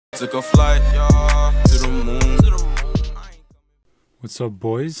Took a flight, yeah, to the moon. What's up,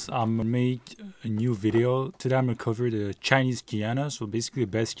 boys? I'm gonna make a new video. Today I'm gonna cover the Chinese Qiyana, so basically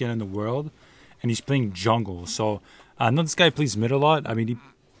the best Qiyana in the world, and he's playing jungle. So I know this guy plays mid a lot. I mean, he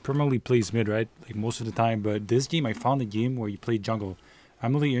primarily plays mid, right? Like most of the time. But this game, I found a game where he played jungle.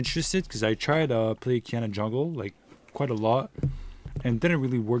 I'm really interested because I tried play Qiyana jungle like quite a lot, and it didn't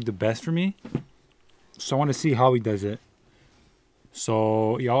really work the best for me. So I want to see how he does it.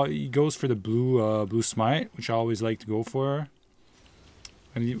 So he goes for the blue smite, which I always like to go for.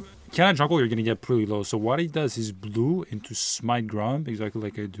 And Qiyana jungle, you're gonna get pretty low. So what he does is blue into smite grump, exactly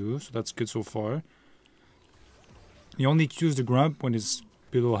like I do. So that's good so far. He only Qs the grump when it's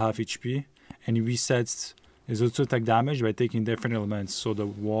below half HP, and he resets his auto attack damage by taking different elements. So the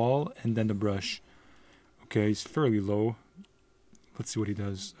wall and then the brush. Okay, he's fairly low. Let's see what he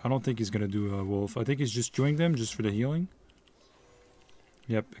does. I don't think he's gonna do a wolf. I think he's just queuing them just for the healing.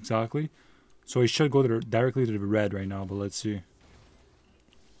 Yep, exactly. So he should go to directly to the red right now, but let's see.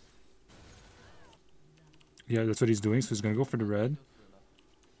 Yeah, that's what he's doing. So he's going to go for the red.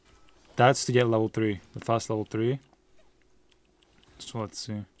 That's to get level 3. The fast level 3. So let's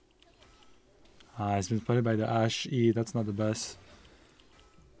see. He's been played by the Ash E. That's not the best.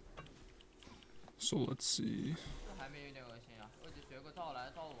 So let's see.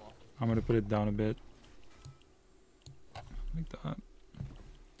 I'm going to put it down a bit. Like that.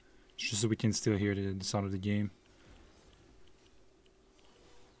 Just so we can still hear the sound of the game.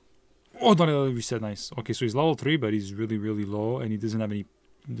 Oh, don't reset, nice. Okay, so he's level 3, but he's really low, and he doesn't have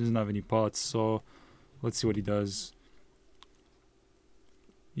any pots. So let's see what he does.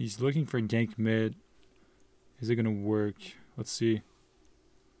 He's looking for gank mid. Is it gonna work? Let's see.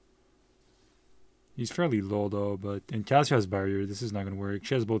 He's fairly low though, but and Cassia has barrier. This is not gonna work.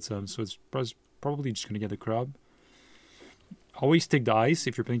 She has both sims, so it's probably just gonna get the crab. Always take the ice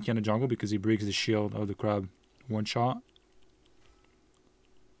if you're playing Qiyana jungle because he breaks the shield of the crab. One shot.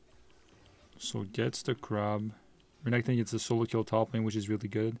 So gets the crab. Renekton gets a solo kill top lane, which is really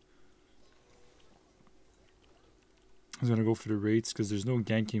good. He's gonna go for the rates because there's no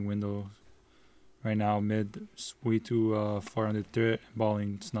ganking window right now. Mid is way too far on the turret.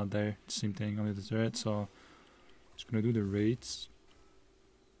 Balling, it's not there. Same thing under the turret. So just gonna do the rates.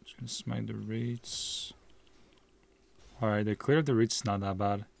 Just gonna smite the rates. Alright, the clear of the rates is not that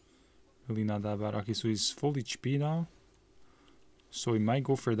bad. Really not that bad. Okay, so he's full HP now. So he might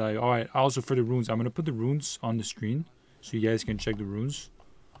go for that. Alright, also for the runes. I'm going to put the runes on the screen so you guys can check the runes.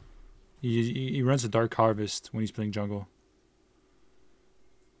 He runs a Dark Harvest when he's playing jungle.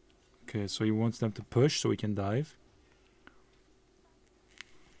 Okay, so he wants them to push so he can dive.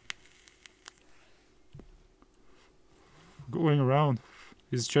 Going around.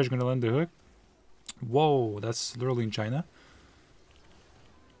 Is Church going to land the hook? Whoa, that's literally in China.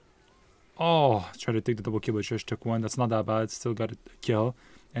 Oh, try to take the double kill, but Trish took one. That's not that bad. Still got a kill.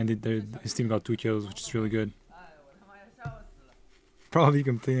 And his team got 2 kills, which is really good. Probably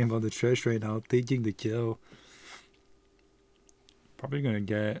complaining about the Trish right now, taking the kill. Probably going to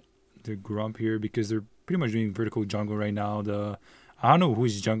get the Grump here because they're pretty much doing vertical jungle right now. I don't know who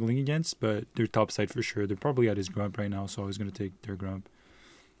he's jungling against, but they're top side for sure. They're probably at his Grump right now, so he's going to take their Grump.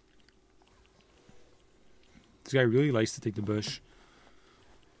 This guy really likes to take the bush.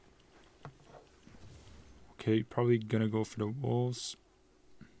 Okay, probably gonna go for the wolves.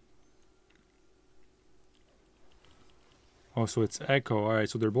 Oh, so it's Echo. Alright,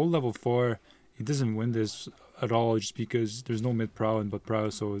 so they're both level 4. He doesn't win this at all just because there's no mid prow and butt prow,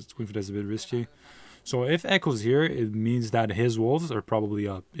 so it's going for this a bit risky. So if Echo's here, it means that his wolves are probably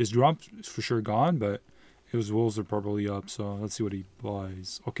up. His Grump is for sure gone, but his wolves are probably up. So let's see what he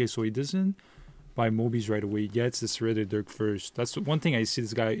buys. Okay, so he doesn't buy Mobies right away. He gets the Serrated Dirk first. That's one thing I see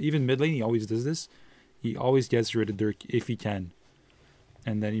this guy, even mid lane, he always does this. He always gets rid of Dirk if he can.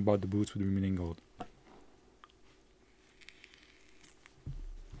 And then he bought the boots with the remaining gold.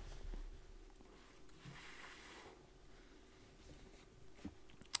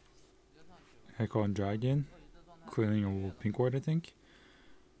 Echo on Dragon. Clearing a pink ward, I think.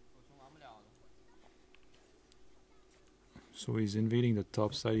 So he's invading the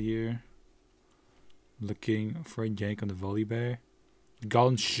top side here. Looking for a gank on the volley bear.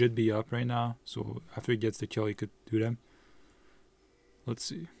 Golem should be up right now, so after he gets the kill, he could do them. Let's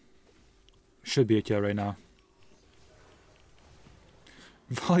see. Should be a kill right now.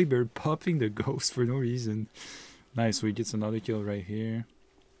 Volibear popping the ghost for no reason. Nice, so he gets another kill right here.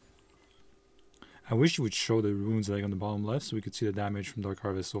 I wish you would show the runes like on the bottom left so we could see the damage from Dark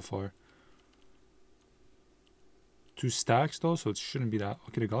Harvest so far. 2 stacks though, so it shouldn't be that.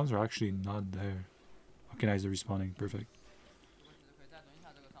 Okay, the golems are actually not there. Okay, nice, they're respawning. Perfect.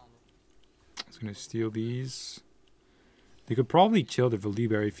 He's gonna steal these. They could probably kill the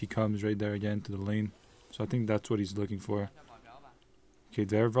Volibear if he comes right there again to the lane. So I think that's what he's looking for. Okay,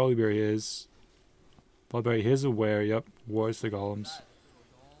 there Volibear is. Volibear is aware, yep. Wars the golems.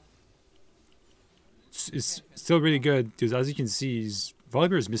 It's still really good, because as you can see,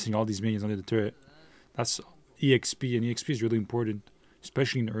 Volibear is missing all these minions under the turret. That's EXP, and EXP is really important,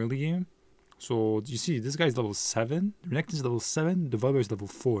 especially in early game. So you see, this guy's level 7, the Renekton is level 7, the Volibear is level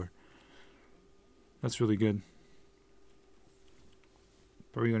 4. That's really good.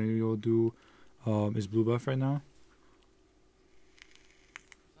 Probably gonna go do his blue buff right now.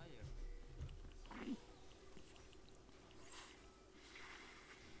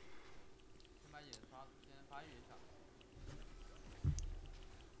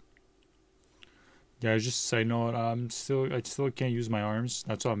 Yeah, just side note, I still can't use my arms.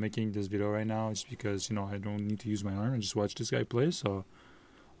 That's why I'm making this video right now. It's because, you know, I don't need to use my arm and just watch this guy play. So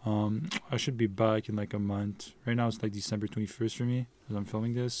I should be back in like a month. Right now it's like December 21st for me as I'm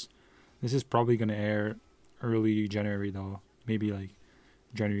filming this. This is probably gonna air early January though, maybe like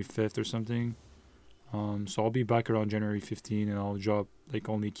January 5th or something. So I'll be back around January 15 and I'll drop like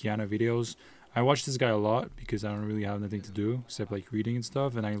only Qiyana videos. I watch this guy a lot because I don't really have nothing to do except like reading and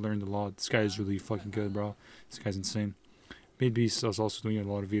stuff, and I learned a lot. This guy is really fucking good, bro. This guy's insane. Beast is also doing a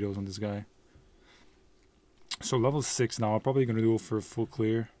lot of videos on this guy. So level 6 now. I'm probably gonna go for a full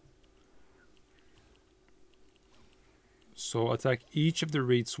clear. So attack each of the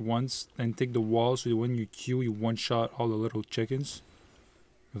raids once, then take the wall. So when you Q, you one shot all the little chickens.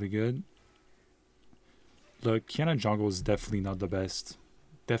 Really good. Look, Qiyana jungle is definitely not the best.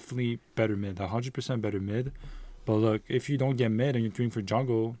 Definitely better mid, 100% better mid. But look, if you don't get mid and you're doing for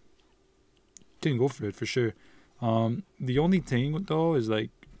jungle, you can go for it for sure. The only thing though is like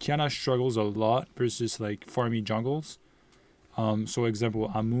Qiyana struggles a lot versus like farmy jungles. So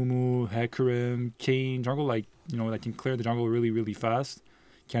example, Amumu, Hecarim, Kayn, jungle like, you know, that can clear the jungle really fast.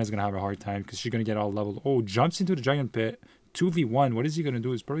 Qiyana's gonna have a hard time because she's gonna get all leveled. Oh, jumps into the dragon pit, 2v1. What is he gonna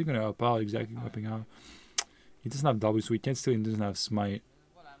do? He's probably gonna up out, exactly upping out. He doesn't have W, so he can't steal. He doesn't have smite.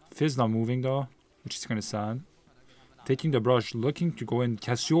 Fizz not moving though, which is kind of sad. Taking the brush, looking to go in.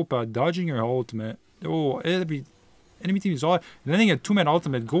 Cassiopeia dodging her ultimate. Oh, enemy team is all landing a 2-man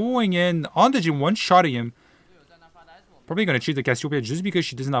ultimate, going in on the gym, one-shotting him. Probably gonna cheat the Cassiopeia just because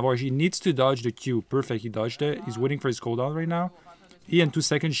she doesn't have R. She needs to dodge the Q. Perfect, he dodged it. He's waiting for his cooldown right now. E in 2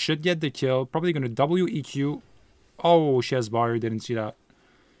 seconds should get the kill. Probably gonna W EQ. Oh, she has bar. Didn't see that.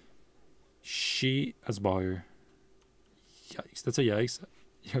 She has bar. Yikes, that's a yikes.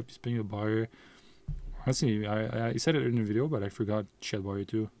 Yep, he's playing a barrier. Honestly, I said it in the video, but I forgot she had barrier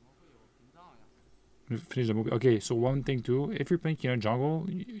too. Finish the movie. Okay, so one thing too, if you're playing Qiyana jungle,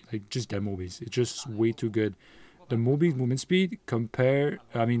 like just get movies. It's just way too good. The movie movement speed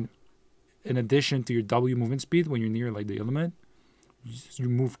in addition to your W movement speed when you're near like the element, you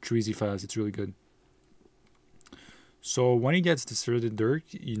move crazy fast. It's really good. So when he gets to Certain Dirk,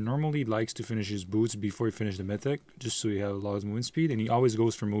 he normally likes to finish his boots before he finishes the mythic, just so he has a lot of movement speed, and he always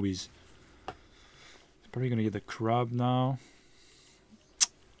goes for movies. He's probably gonna get the crab now.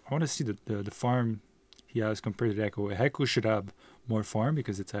 I want to see the farm he has compared to Echo. Echo should have more farm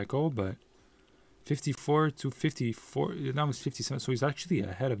because it's Echo, but 54 to 54, now it's 57, so he's actually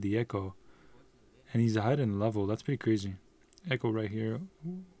ahead of the Echo, and he's ahead in level. That's pretty crazy. Echo right here.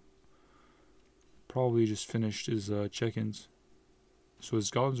 Probably just finished his check-ins. So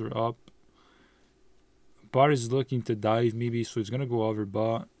his golems are up. Bot is looking to dive maybe, so he's gonna go over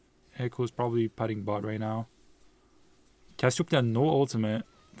bot. Echo is probably putting bot right now. Cassiopeia no ultimate.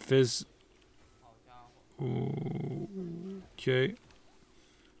 Fizz. Okay.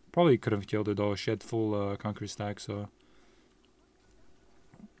 Probably could have killed her though. She had full conquer stack, so.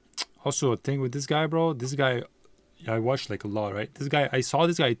 Also a thing with this guy, bro. This guy, I watched like a lot, right? This guy, I saw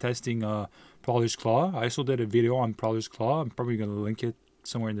this guy testing Prowler's Claw. I also did a video on Prowler's Claw. I'm probably gonna link it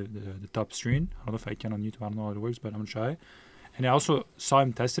somewhere in the top screen. I don't know if I can on YouTube. I don't know how it works, but I'm gonna try. And I also saw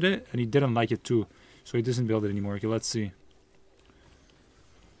him tested it, and he didn't like it too, so he doesn't build it anymore. Okay, let's see.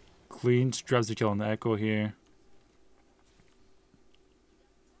 Clean grabs the kill on the Echo here.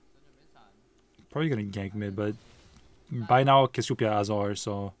 Probably gonna gank mid, but by now Cassiopeia has R,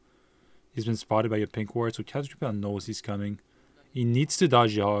 so he's been spotted by a pink ward, so Cassiopeia knows he's coming. He needs to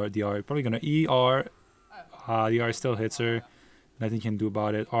dodge the R. Probably gonna ER. The R still hits her. Nothing he can do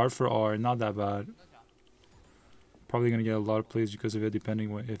about it. R for R, not that bad. Probably gonna get a lot of plays because of it,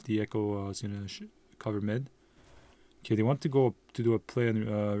 depending if the Echo is gonna cover mid. Okay, they want to go to do a play on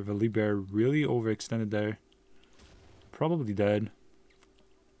Volibear. Really overextended there. Probably dead.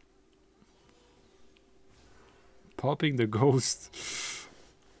 Popping the ghost.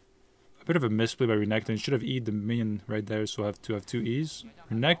 A bit of a misplay by Renekton. Should have E'd the minion right there, so I have to have 2 E's.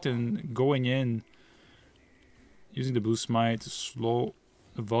 Renekton going in, using the blue smite to slow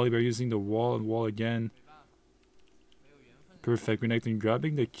the Volibear, using the wall and wall again. Perfect. Renekton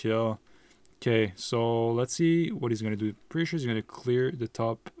grabbing the kill. Okay, so let's see what he's going to do. Pretty sure he's going to clear the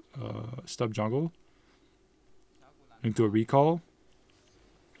top stub jungle into a recall.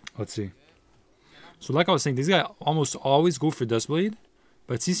 Let's see. So like I was saying, this guy almost always go for Duskblade.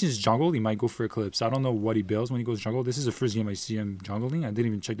 But since he's jungle, he might go for Eclipse. I don't know what he builds when he goes jungle. This is the first game I see him jungling. I didn't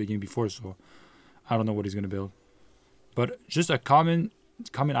even check the game before, so I don't know what he's going to build. But just a common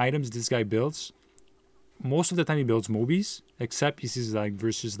items this guy builds. Most of the time he builds Mobies, except he sees like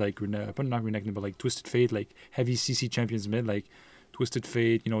versus like not Renekton, but like Twisted Fate, like heavy CC champions mid, like Twisted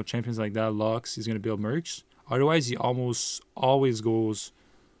Fate, you know, champions like that, Lux, he's going to build Mercs. Otherwise, he almost always goes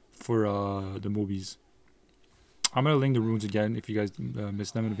for the Mobies. I'm going to link the runes again if you guys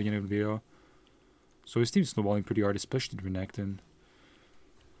missed them in the beginning of the video. So his team's snowballing pretty hard, especially the Renekton.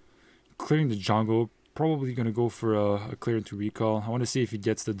 Clearing the jungle. Probably going to go for a clear into recall. I want to see if he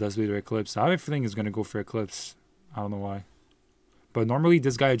gets the Duskblade or Eclipse. I have a feeling he's going to go for Eclipse. I don't know why. But normally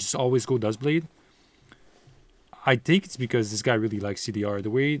this guy just always go Duskblade. I think it's because this guy really likes CDR. The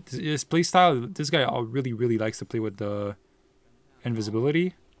way his playstyle, this guy really likes to play with the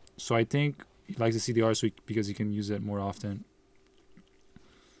invisibility. So I think he likes the CDR because he can use it more often.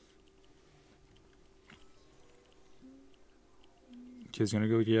 Okay, he's gonna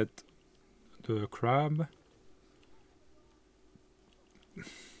go get the crab.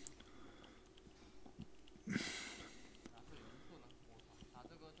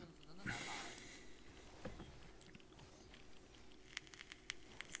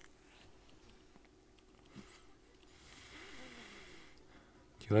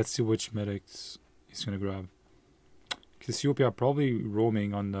 Okay, let's see which medics he's gonna grab. Cassiopeia probably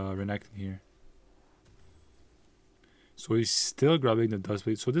roaming on the Renekton here. So he's still grabbing the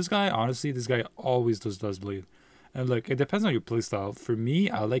Duskblade. So this guy, honestly, this guy always does Duskblade. And look, it depends on your playstyle. For me,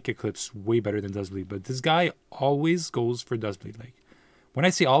 I like Eclipse way better than Duskblade. But this guy always goes for Duskblade. Like, when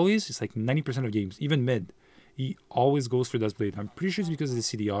I say always, it's like 90% of games, even mid. He always goes for Duskblade. I'm pretty sure it's because of the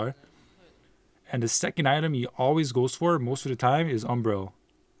CDR. And the second item he always goes for, most of the time, is Umbral.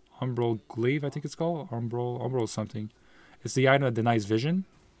 Umbral Glaive, I think it's called. Umbral something. It's the item that denies vision.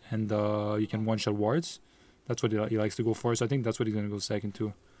 And you can one-shot wards. That's what he likes to go for. So I think that's what he's going to go second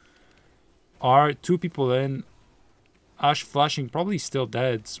to. Are 2 people in. Ash flashing, probably still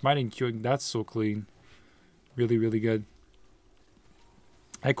dead. Smiting, queuing, that's so clean. Really good.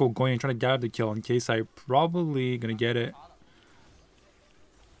 Echo going and trying to grab the kill in case I probably going to get it.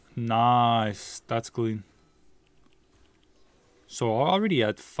 Nice. That's clean. So already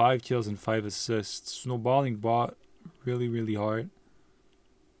at 5 kills and 5 assists. Snowballing bot really hard.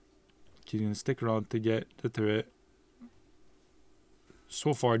 He's going to stick around to get the turret.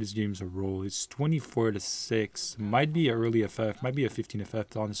 So far, this game's a roll. It's 24-6. Might be an early FF. Might be a 15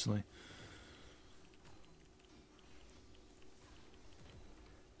 FF, honestly.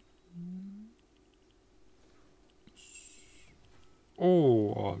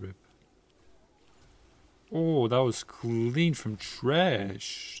 Oh, rip. Oh, that was clean from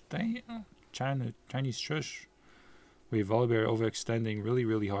trash. Damn. Chinese trash. Wait, Volibear overextending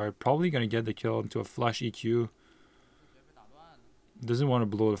really hard. Probably going to get the kill into a flash EQ. Doesn't want to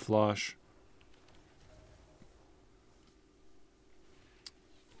blow the flash.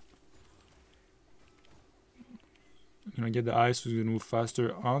 Gonna get the ice, who's gonna move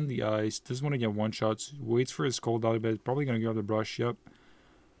faster on the ice. Doesn't want to get one shots. Waits for his cooldown, but probably gonna grab the brush. Yep.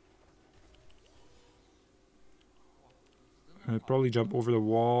 Probably jump over the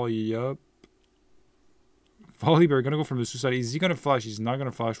wall. Yep. Volibear gonna go from the suicide. Is he gonna flash? He's not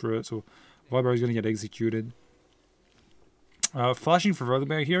gonna flash for it. So Volibear is gonna get executed. Flashing for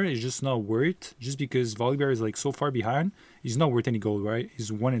Volibear here is just not worth. Just because Volibear is like so far behind, he's not worth any gold, right?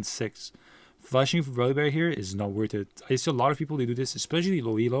 He's 1 in 6. Flashing for Volibear here is not worth it. I see a lot of people, they do this, especially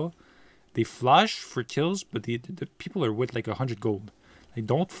low elo. They flash for kills, but the people are with like 100 gold. Like,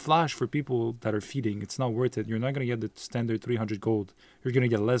 don't flash for people that are feeding. It's not worth it. You're not going to get the standard 300 gold. You're going to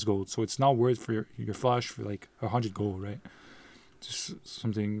get less gold. So it's not worth for your flash for like 100 gold, right? Just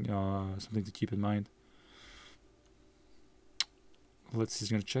something something to keep in mind. Let's see, he's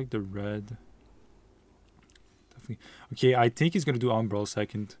going to check the red. Definitely. Okay, I think he's going to do Umbral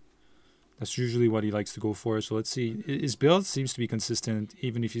second. That's usually what he likes to go for. So let's see. His build seems to be consistent,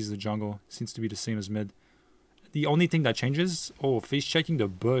 even if he's the jungle. Seems to be the same as mid. The only thing that changes... Oh, face checking the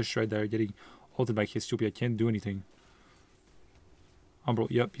bush right there. Getting ulted by Cassiopeia. Can't do anything.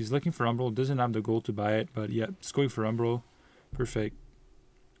 Umbral. Yep, he's looking for Umbral. Doesn't have the gold to buy it. But yeah, it's going for Umbral. Perfect.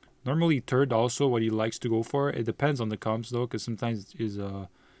 Normally third also what he likes to go for. It depends on the comps though, because sometimes he's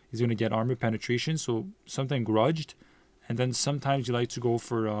gonna get armor penetration, so something grudged, and then sometimes you like to go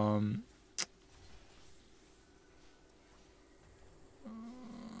for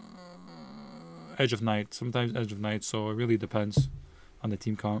Edge of Night. Sometimes Edge of Night, so it really depends on the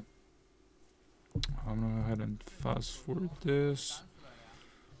team comp. I'm gonna go ahead and fast forward this.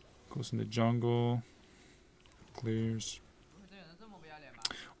 Goes in the jungle. Clears.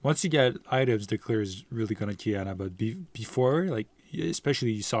 Once you get items, the clear is really gonna Qiyana. But before, like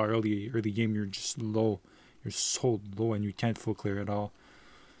especially you saw early game, you're just low. You're so low and you can't full clear at all.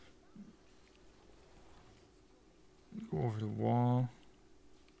 Go over the wall.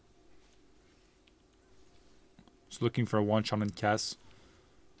 Just looking for a one shot and cast.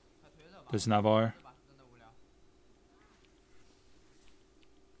 There's Navarre.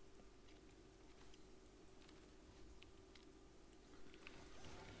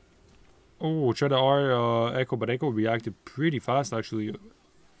 Oh, try to R Echo, but Echo reacted pretty fast actually.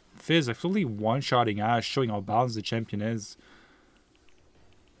 Fizz actually one-shotting Ash, showing how balanced the champion is.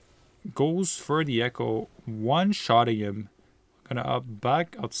 Goes for the Echo, one-shotting him. Gonna up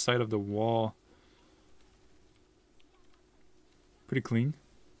back outside of the wall. Pretty clean.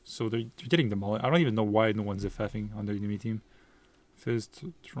 So they're getting the mullet. I don't even know why no one's FFing on the enemy team. Fizz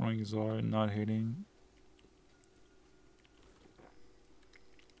throwing Zar, not hitting.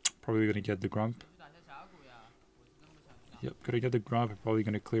 Probably gonna get the Grump. Yep, gonna get the Grump. Probably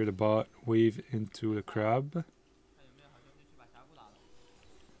gonna clear the bot. Wave into the Crab.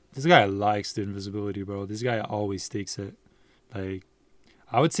 This guy likes the invisibility, bro. This guy always takes it. Like,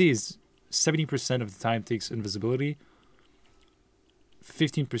 I would say he's 70% of the time takes invisibility.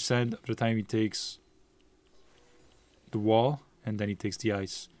 15% of the time he takes the wall, and then he takes the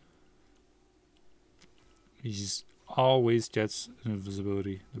ice. He's always gets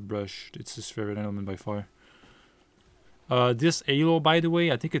invisibility. The brush, it's his favorite element by far. This Halo, by the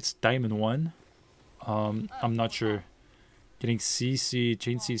way, I think it's Diamond 1. I'm not sure. Getting CC,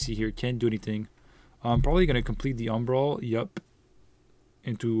 chain CC here, can't do anything. I'm probably gonna complete the Umbral. Yup.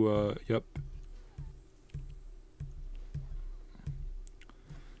 Into yup.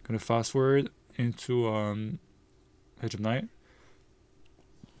 Gonna fast forward into Edge of Night.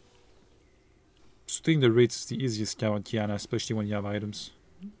 So I think the rates is the easiest count on Qiyana, especially when you have items.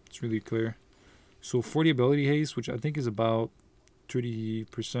 It's really clear. So 40 ability haste, which I think is about 30%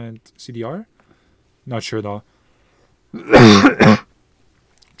 CDR. Not sure though.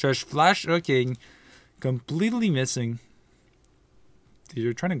 Trash flash hooking, completely missing.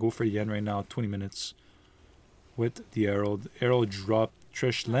 They're trying to go for the end right now. 20 minutes with the arrow. The arrow dropped.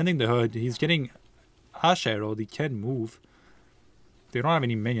 Trish landing the hood. He's getting Ash arrowed. He can't move. They don't have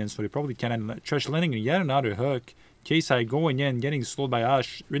any minions, so they probably can't. Trish landing yet another hook. K-Side going in, getting slowed by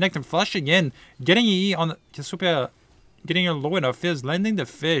Ash. Renekton flushing in, getting EE on Cassiopeia, getting her low enough. Fizz landing the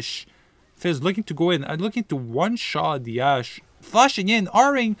fish. Fizz looking to go in, looking to one-shot the Ash. Flushing in,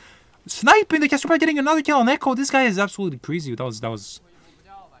 R-ing, sniping the Cassiopeia, getting another kill on Echo. This guy is absolutely crazy. That was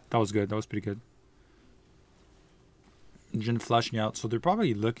good. That was pretty good. Jin flashing out, so they're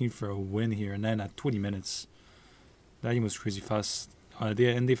probably looking for a win here. And then at 20 minutes, that game was crazy fast.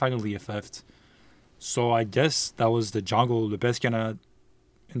 They finally FF'd. So I guess that was the jungle, the best Qiyana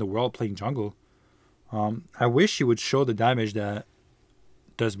in the world playing jungle. I wish he would show the damage that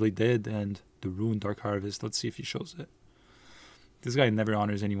Duskblade did and the Rune Dark Harvest. Let's see if he shows it. This guy never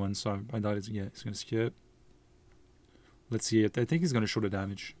honors anyone, so I doubt he's going to skip. Let's see it. I think he's going to show the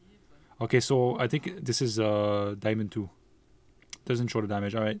damage. Okay, so I think this is Diamond 2. Doesn't show the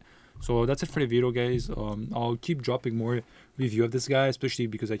damage. Alright, so that's it for the video, guys. I'll keep dropping more review of this guy, especially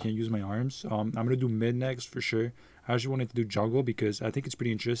because I can't use my arms. I'm going to do mid next for sure. I actually wanted to do jungle because I think it's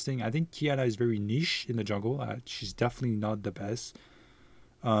pretty interesting. I think Qiyana is very niche in the jungle. She's definitely not the best.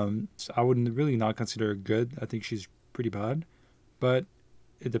 So I wouldn't really not consider her good. I think she's pretty bad. But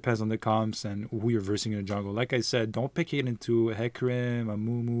it depends on the comps and who you're versing in the jungle. Like I said, don't pick it into a Hecarim, a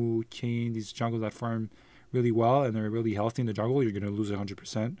Mumu, Kane, these jungles that farm really well and are really healthy in the jungle. You're going to lose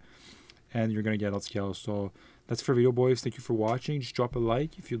 100% and you're going to get outscaled. So that's for video, boys. Thank you for watching. Just drop a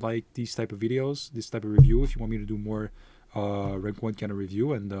like if you like these type of videos, this type of review, if you want me to do more rank 1 kind of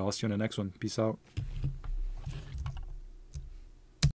review, and I'll see you on the next one. Peace out.